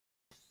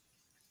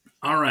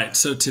All right,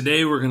 so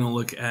today we're going to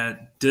look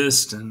at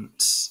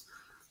distance.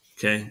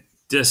 Okay,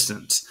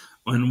 distance.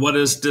 And what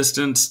is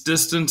distance?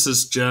 Distance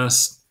is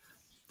just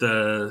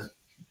the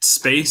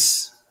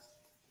space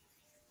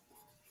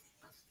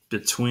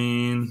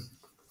between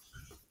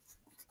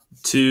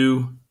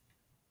two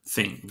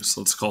things.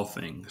 Let's call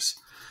things.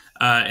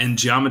 In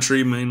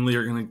geometry, mainly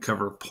are going to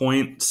cover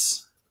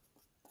points,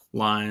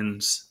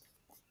 lines,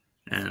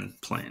 and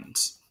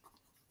planes.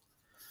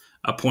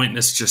 A point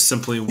is just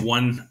simply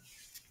one.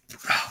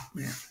 Oh,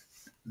 man.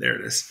 There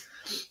it is.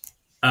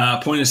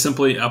 A point is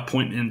simply a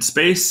point in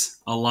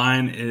space. A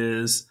line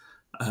is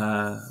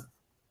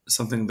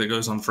something that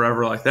goes on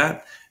forever like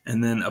that.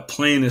 And then a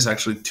plane is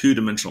actually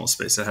two-dimensional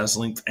space. It has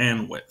length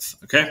and width.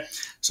 Okay?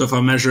 So if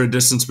I measure a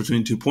distance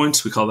between 2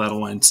 points, we call that a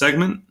line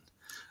segment.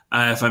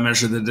 If I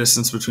measure the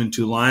distance between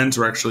 2 lines,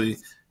 we're actually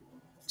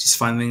just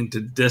finding the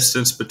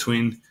distance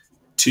between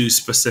 2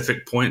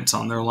 specific points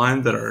on their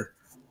line that are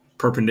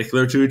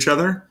perpendicular to each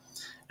other.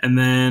 And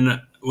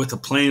then with a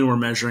plane, we're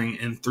measuring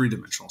in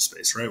 3-dimensional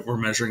space, right? We're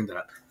measuring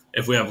that.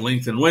 If we have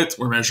length and width,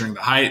 we're measuring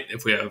the height.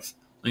 If we have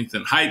length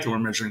and height, we're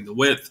measuring the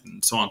width,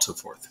 and so on and so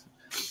forth.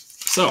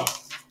 So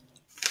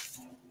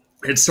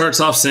it starts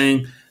off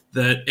saying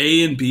that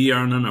A and B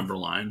are on a number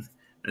line.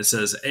 It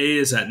says A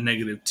is at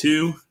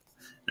 -2,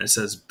 and it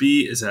says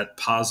B is at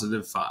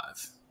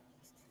 +5.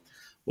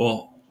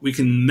 Well, we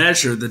can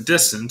measure the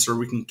distance, or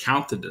we can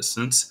count the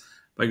distance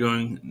by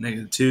going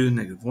 -2,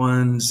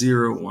 -1,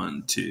 0,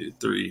 1, 2,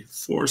 3,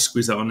 4.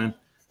 Squeeze that one in.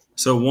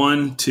 So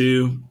 1,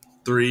 2,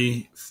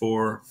 3,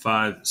 4,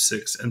 5,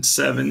 6, and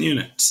 7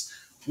 units.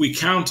 We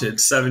counted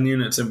 7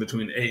 units in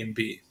between A and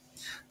B.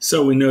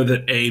 So we know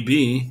that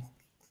AB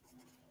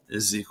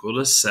is equal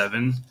to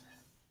 7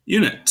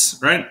 units,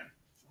 right?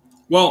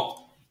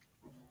 Well,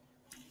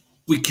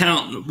 we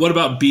count. What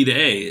about B to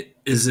A?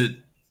 Is it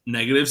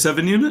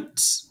 -7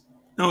 units?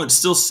 No, it's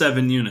still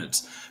 7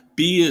 units.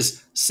 B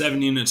is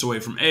 7 units away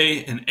from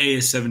A, and A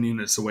is 7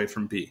 units away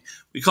from B.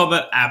 We call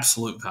that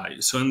absolute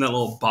value. So in that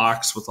little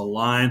box with a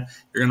line,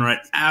 you're going to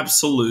write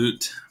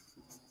absolute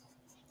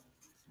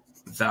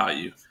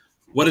value.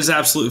 What is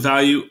absolute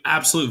value?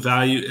 Absolute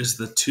value is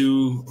the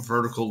 2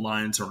 vertical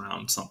lines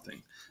around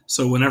something.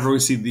 So whenever we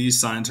see these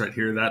signs right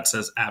here, that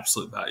says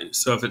absolute value.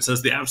 So if it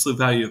says the absolute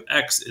value of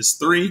x is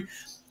 3,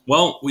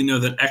 well, we know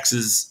that x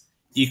is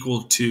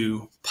equal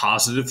to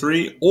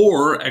 +3,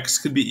 or x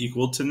could be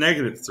equal to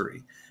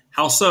 -3.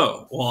 How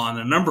so? Well, on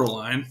a number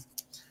line,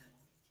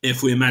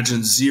 if we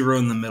imagine 0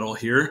 in the middle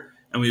here,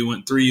 and we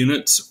went 3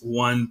 units,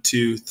 1,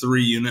 2,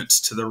 3 units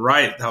to the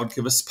right, that would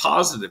give us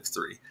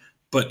 +3.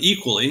 But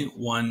equally,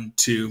 1,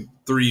 2,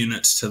 3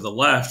 units to the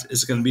left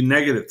is going to be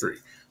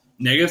 -3.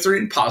 -3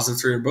 and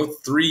 +3 are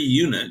both 3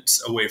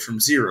 units away from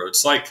 0.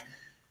 It's like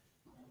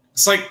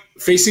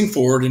facing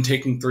forward and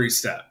taking 3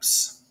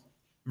 steps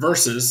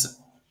versus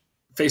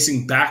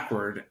facing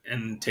backward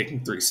and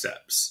taking 3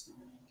 steps.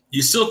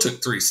 You still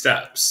took 3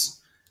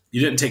 steps. You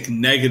didn't take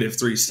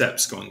 -3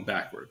 steps going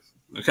backward.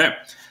 Okay?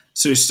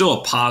 So it's still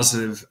a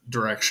positive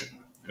direction.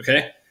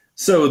 Okay?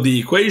 So the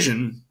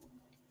equation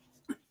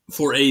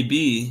for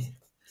AB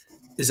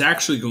is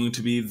actually going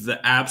to be the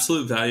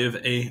absolute value of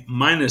A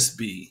minus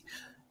B.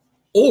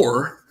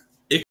 Or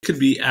it could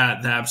be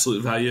at the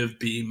absolute value of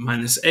B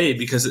minus A,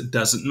 because it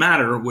doesn't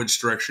matter which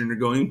direction you're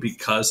going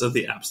because of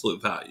the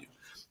absolute value.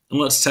 And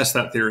let's test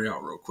that theory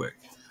out real quick.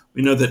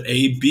 We know that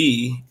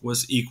AB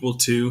was equal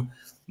to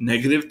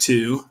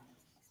 -2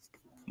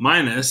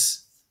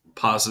 minus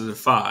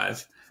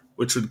 +5,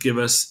 which would give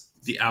us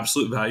the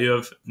absolute value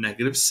of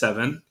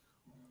 -7.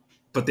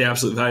 But the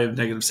absolute value of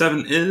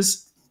 -7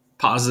 is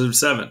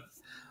 +7.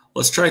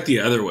 Let's try it the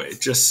other way,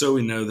 just so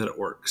we know that it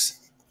works.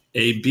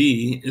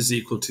 AB is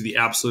equal to the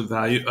absolute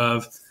value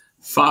of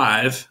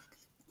 5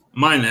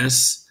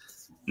 minus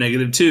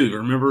 -2.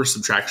 Remember,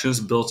 subtraction is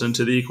built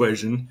into the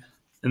equation,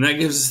 and that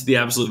gives us the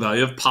absolute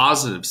value of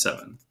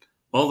 +7.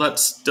 Well,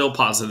 that's still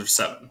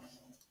 +7.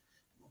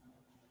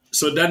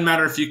 So it doesn't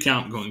matter if you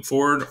count going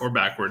forward or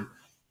backward.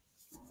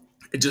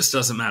 It just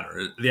doesn't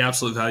matter. The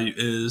absolute value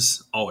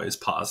is always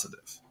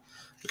positive.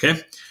 Okay?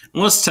 And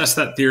let's test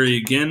that theory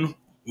again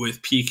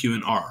with P, Q,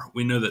 and R.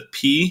 We know that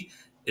P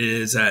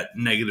is at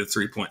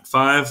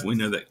 -3.5. We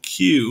know that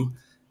Q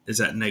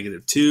is at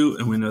 -2.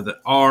 And we know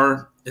that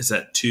R is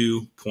at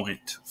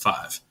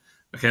 2.5.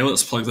 Okay,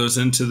 let's plug those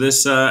into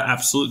this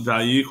absolute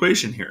value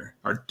equation here,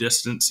 our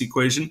distance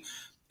equation.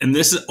 And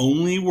this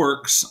only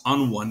works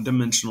on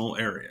 1-dimensional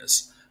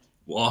areas.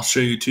 Well, I'll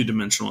show you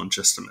 2-dimensional in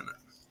just a minute.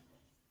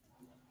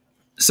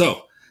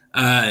 So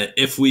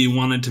if we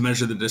wanted to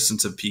measure the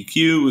distance of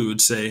PQ, we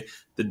would say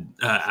the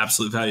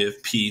absolute value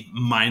of P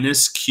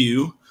minus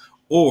Q,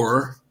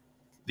 or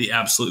the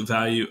absolute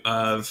value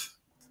of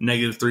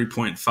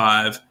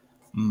 -3.5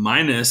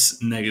 minus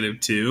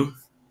 -2.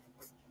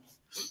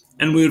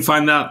 And we would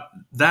find out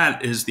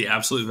that is the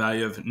absolute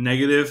value of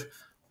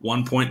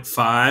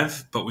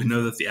 -1.5, but we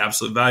know that the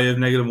absolute value of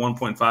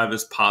 -1.5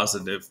 is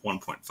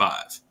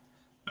 +1.5.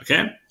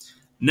 Okay?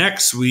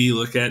 Next, we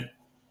look at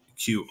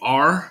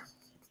QR,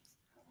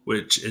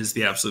 which is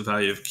the absolute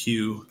value of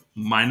Q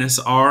minus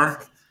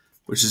r,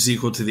 which is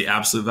equal to the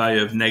absolute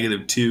value of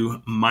negative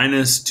 2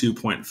 minus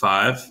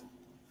 2.5,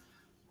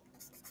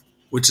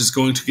 which is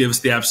going to give us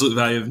the absolute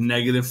value of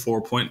negative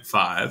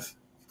 4.5,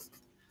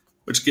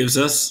 which gives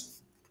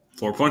us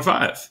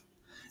 4.5.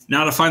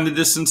 Now to find the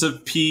distance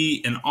of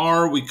P and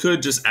R, we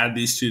could just add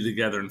these two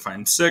together and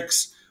find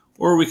 6,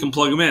 or we can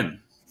plug them in.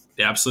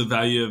 The absolute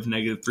value of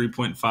negative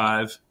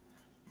 3.5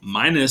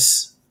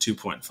 minus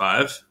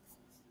 2.5,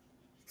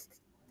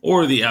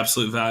 or the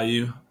absolute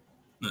value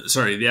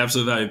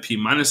of P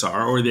minus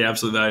R, or the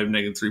absolute value of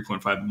negative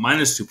 3.5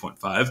 minus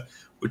 2.5,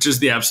 which is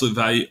the absolute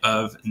value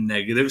of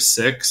negative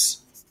 6,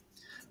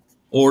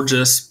 or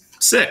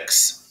just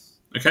 6.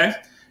 Okay?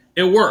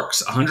 It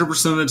works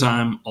 100% of the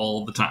time,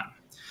 all the time.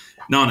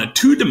 Now, on a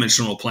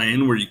two-dimensional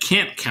plane where you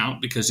can't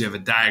count because you have a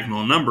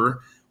diagonal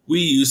number, we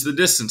use the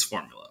distance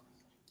formula.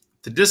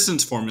 The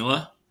distance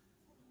formula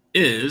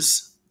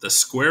is the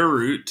square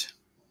root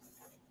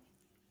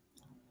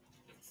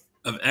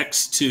of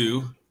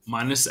x2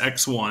 minus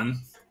x1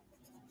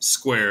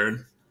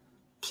 squared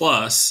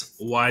plus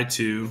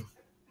y2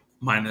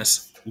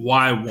 minus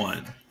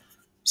y1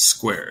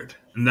 squared.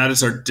 And that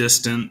is our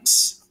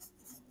distance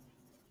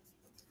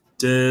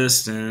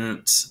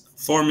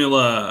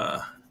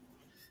formula.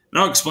 And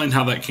I'll explain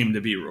how that came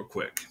to be real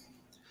quick.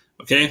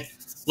 Okay,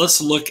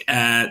 let's look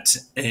at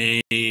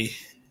a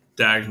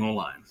diagonal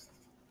line.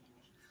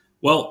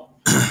 Well,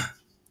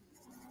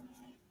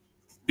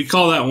 we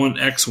call that one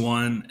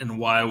x1 and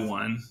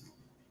y1. And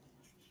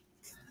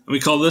we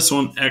call this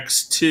one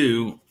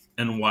x2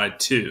 and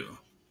y2.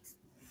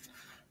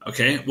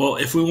 Okay, well,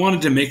 if we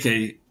wanted to make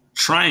a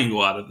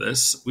triangle out of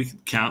this, we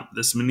could count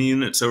this many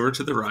units over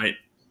to the right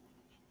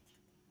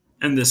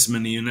and this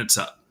many units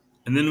up.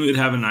 And then we would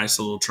have a nice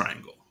little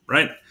triangle,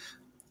 right?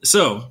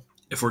 So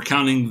if we're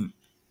counting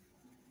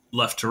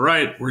left to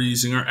right, we're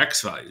using our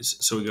x values.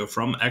 So we go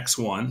from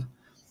x1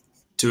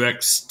 to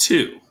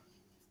x2.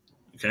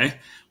 Okay,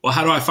 well,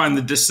 how do I find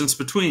the distance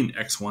between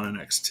x1 and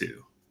x2?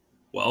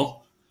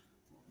 Well,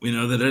 we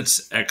know that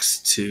it's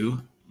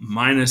x2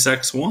 minus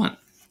x1.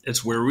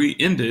 It's where we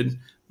ended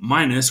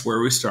minus where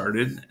we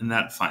started, and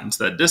that finds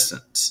that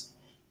distance.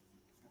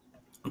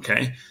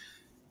 Okay,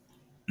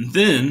 and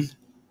then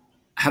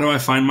how do I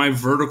find my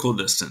vertical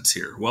distance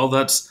here? Well,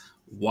 that's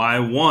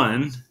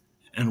y1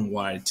 and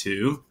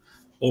y2,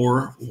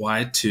 or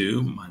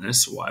y2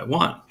 minus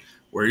y1,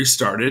 where you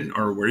started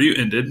or where you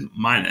ended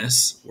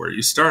minus where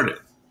you started.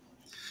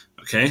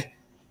 Okay,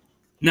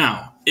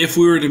 now if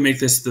we were to make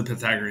this the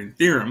Pythagorean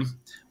theorem,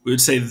 we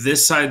would say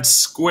this side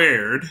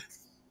squared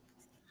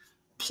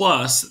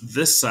plus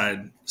this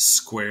side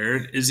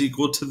squared is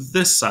equal to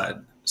this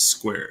side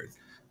squared.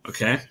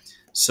 Okay,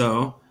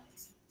 so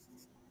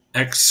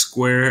x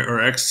squared, or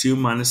x2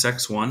 minus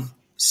x1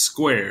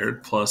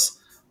 squared plus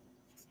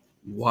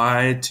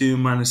y2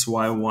 minus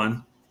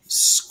y1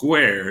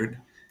 squared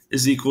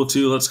is equal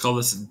to, let's call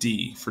this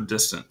d for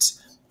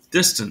distance,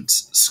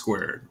 distance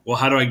squared. Well,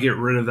 how do I get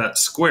rid of that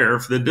square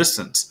for the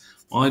distance?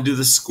 Well, I do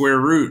the square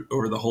root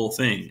over the whole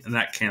thing, and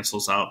that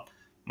cancels out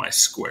my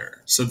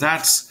square. So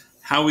that's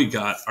how we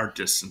got our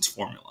distance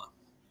formula.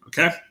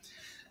 Okay?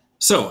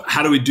 So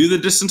how do we do the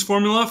distance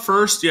formula?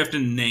 First, you have to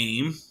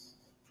name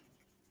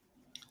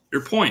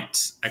your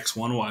points,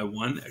 x1,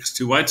 y1,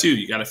 x2, y2.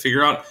 You got to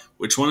figure out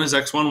which one is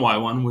x1,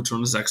 y1, which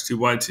one is x2,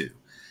 y2.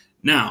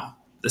 Now,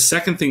 the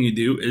second thing you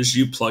do is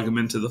you plug them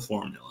into the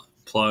formula.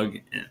 Plug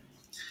in.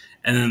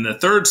 And then the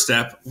third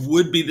step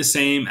would be the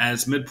same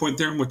as midpoint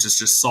theorem, which is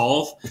just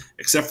solve,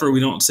 except for we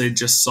don't say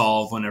just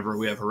solve whenever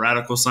we have a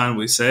radical sign.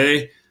 We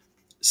say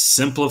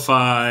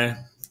simplify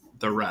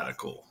the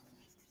radical.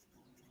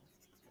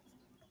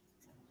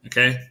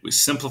 Okay, we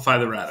simplify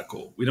the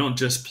radical. We don't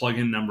just plug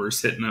in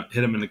numbers, hit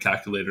them in the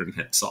calculator and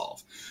hit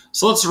solve.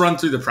 So let's run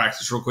through the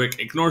practice real quick.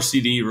 Ignore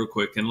CD real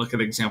quick and look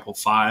at example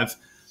 5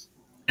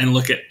 and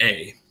look at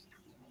A.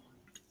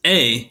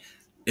 A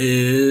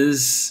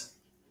is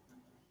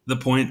the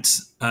point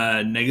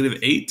negative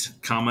 8,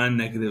 comma,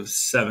 negative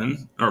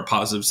 7, or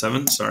positive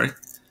 7, sorry.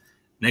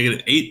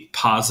 Negative 8,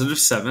 positive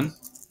 7,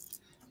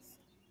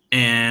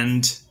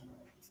 and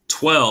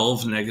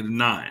 12, negative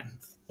 9.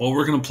 Well,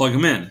 we're going to plug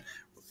them in.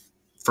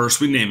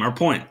 First, we name our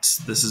points.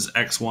 This is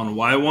x1,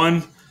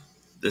 y1.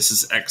 This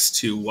is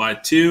x2,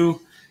 y2.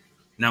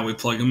 Now we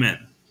plug them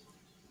in.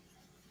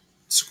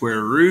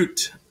 Square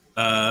root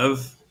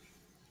of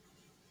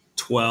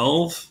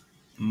 12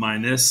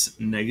 minus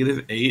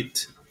negative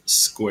 8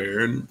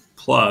 squared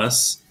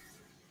plus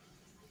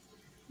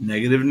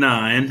negative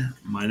 9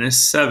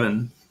 minus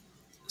 7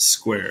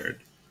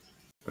 squared.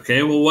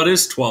 Okay, well, what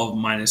is 12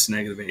 minus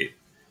negative 8?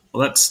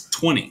 Well, that's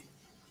 20.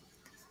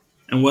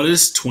 And what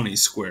is 20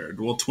 squared?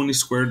 Well, 20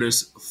 squared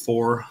is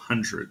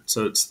 400.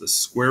 So it's the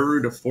square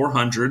root of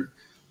 400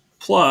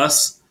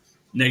 plus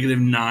negative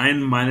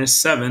 9 minus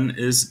 7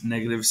 is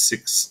negative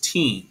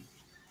 16.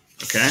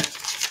 Okay?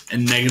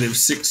 And negative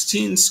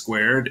 16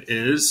 squared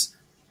is,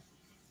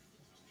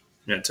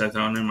 I got to type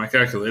that one in my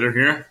calculator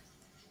here,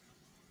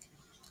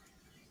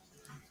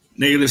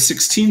 Negative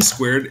 16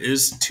 squared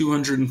is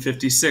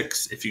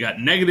 256. If you got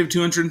negative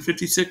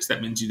 256,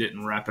 that means you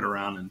didn't wrap it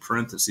around in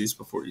parentheses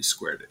before you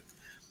squared it.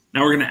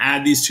 Now we're going to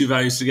add these two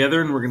values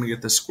together, and we're going to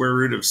get the square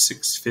root of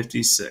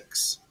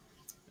 656.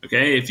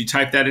 Okay, if you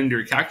type that into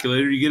your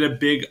calculator, you get a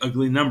big,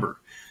 ugly number.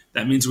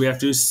 That means we have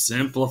to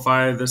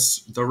simplify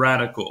the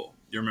radical.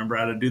 You remember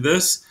how to do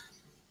this?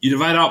 You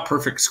divide out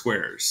perfect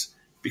squares.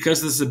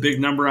 Because this is a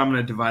big number, I'm going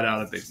to divide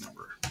out a big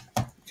number.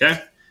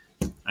 Okay?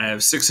 I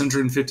have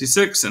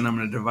 656, and I'm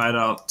going to divide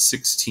out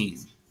 16.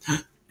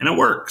 And it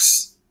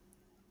works.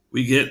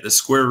 We get the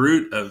square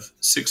root of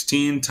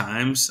 16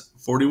 times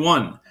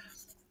 41.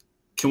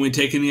 Can we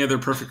take any other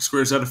perfect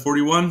squares out of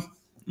 41?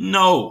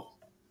 No.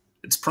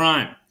 It's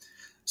prime.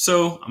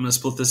 So I'm going to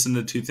split this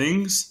into two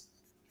things.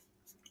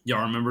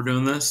 Y'all remember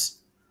doing this?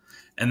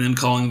 And then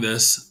calling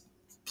this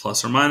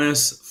plus or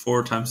minus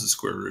 4 times the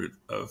square root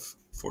of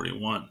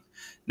 41.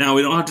 Now,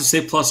 we don't have to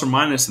say plus or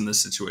minus in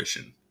this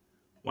situation.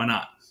 Why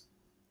not?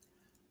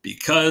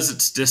 Because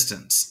it's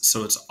distance,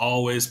 so it's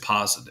always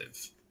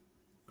positive.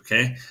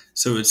 Okay?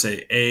 So we'd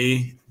say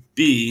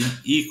AB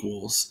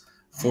equals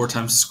 4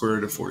 times the square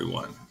root of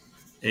 41.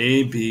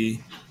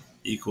 AB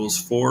equals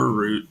 4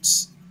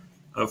 roots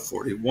of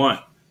 41.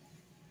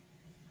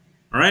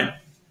 All right?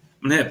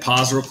 I'm going to hit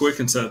pause real quick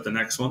and set up the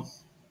next one.